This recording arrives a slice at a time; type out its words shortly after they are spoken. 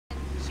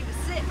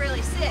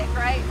really sick,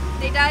 right?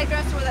 They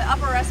diagnosed her with an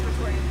upper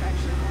respiratory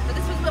infection. But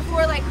this was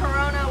before like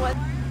Corona was.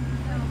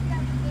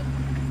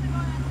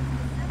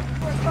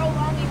 We're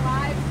prolonging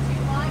lives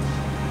too much.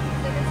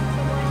 So this is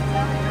the world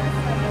telling us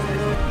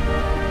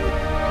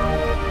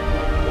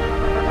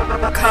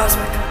that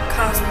cosmic.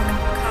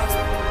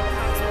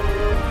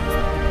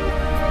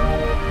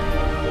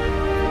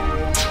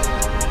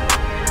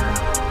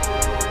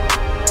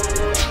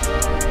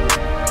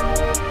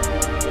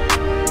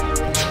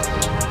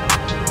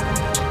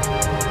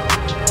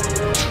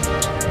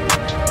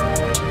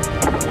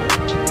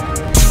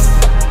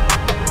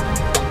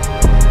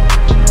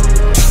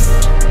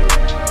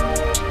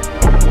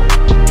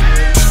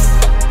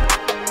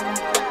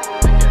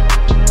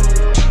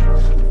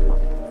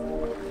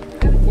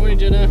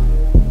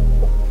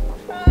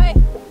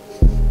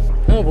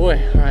 Oh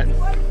boy, alright.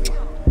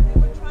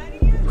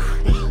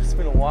 It's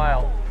been a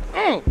while.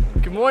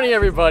 Good morning,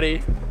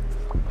 everybody.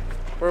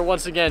 We're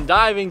once again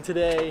diving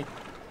today.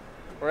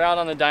 We're out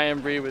on the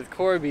Diamond with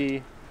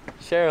Corby,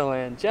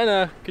 Sherilyn,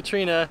 Jenna,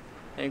 Katrina,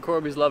 and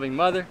Corby's loving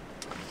mother.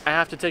 I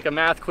have to take a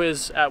math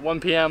quiz at 1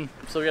 p.m,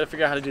 so we gotta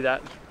figure out how to do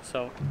that.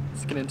 So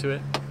let's get into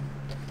it.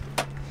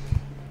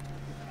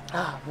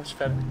 Ah, much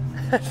better.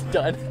 It's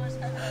done.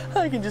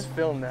 I can just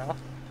film now.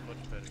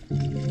 Much better.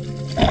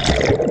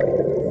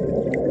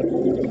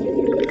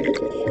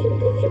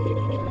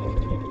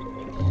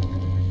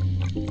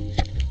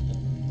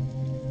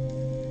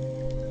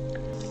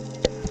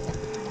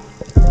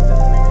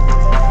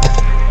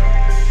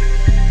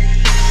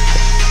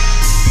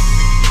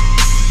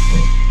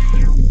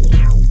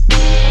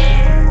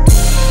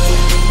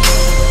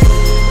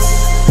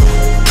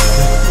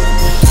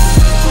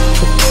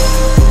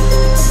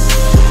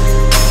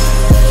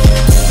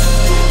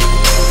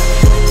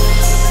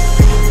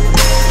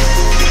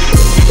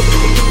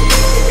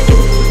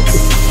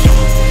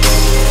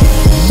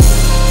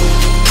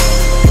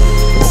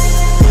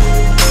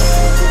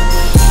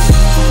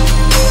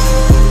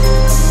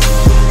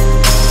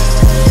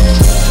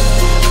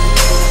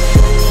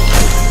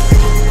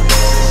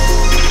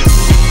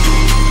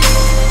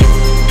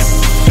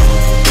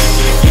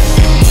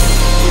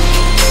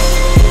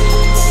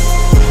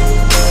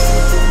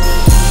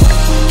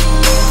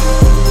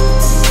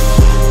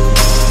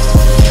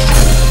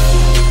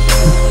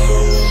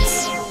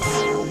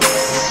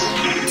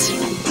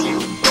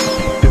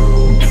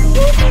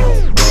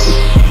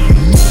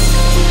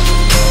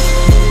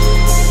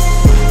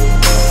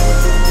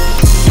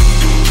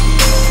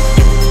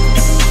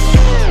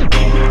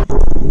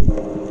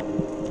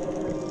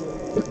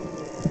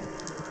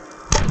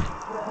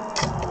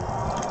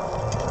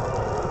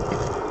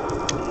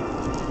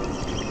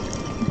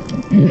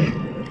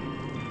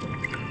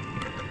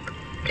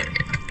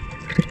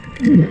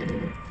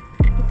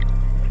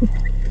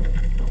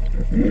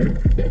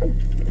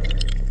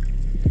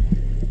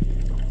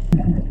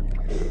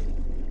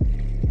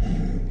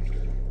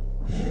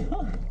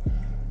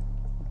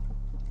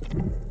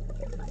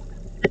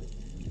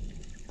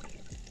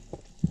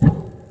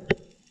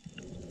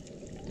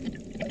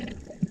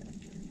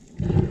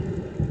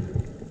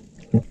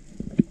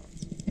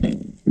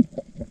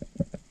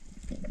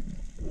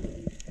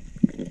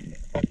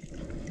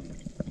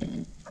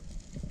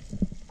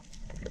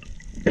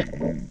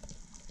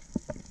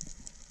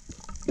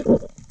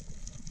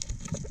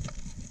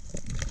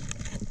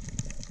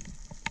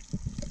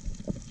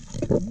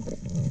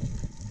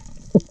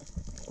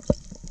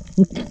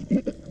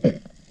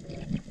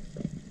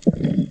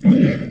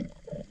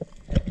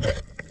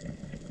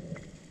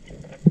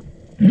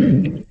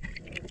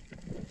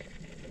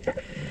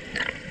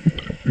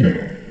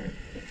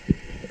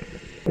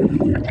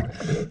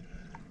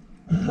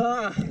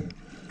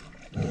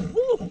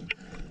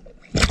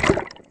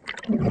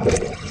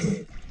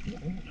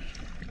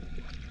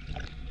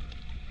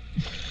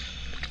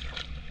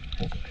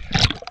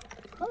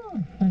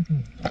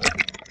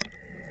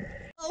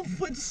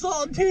 Foot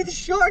salt tooth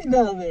shark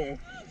down there.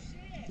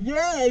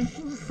 Yeah,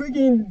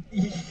 freaking.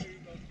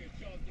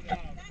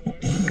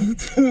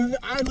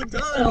 I looked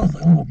up and I was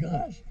like, oh my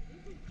gosh.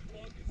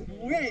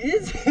 Where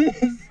is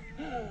this?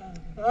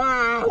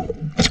 Ah.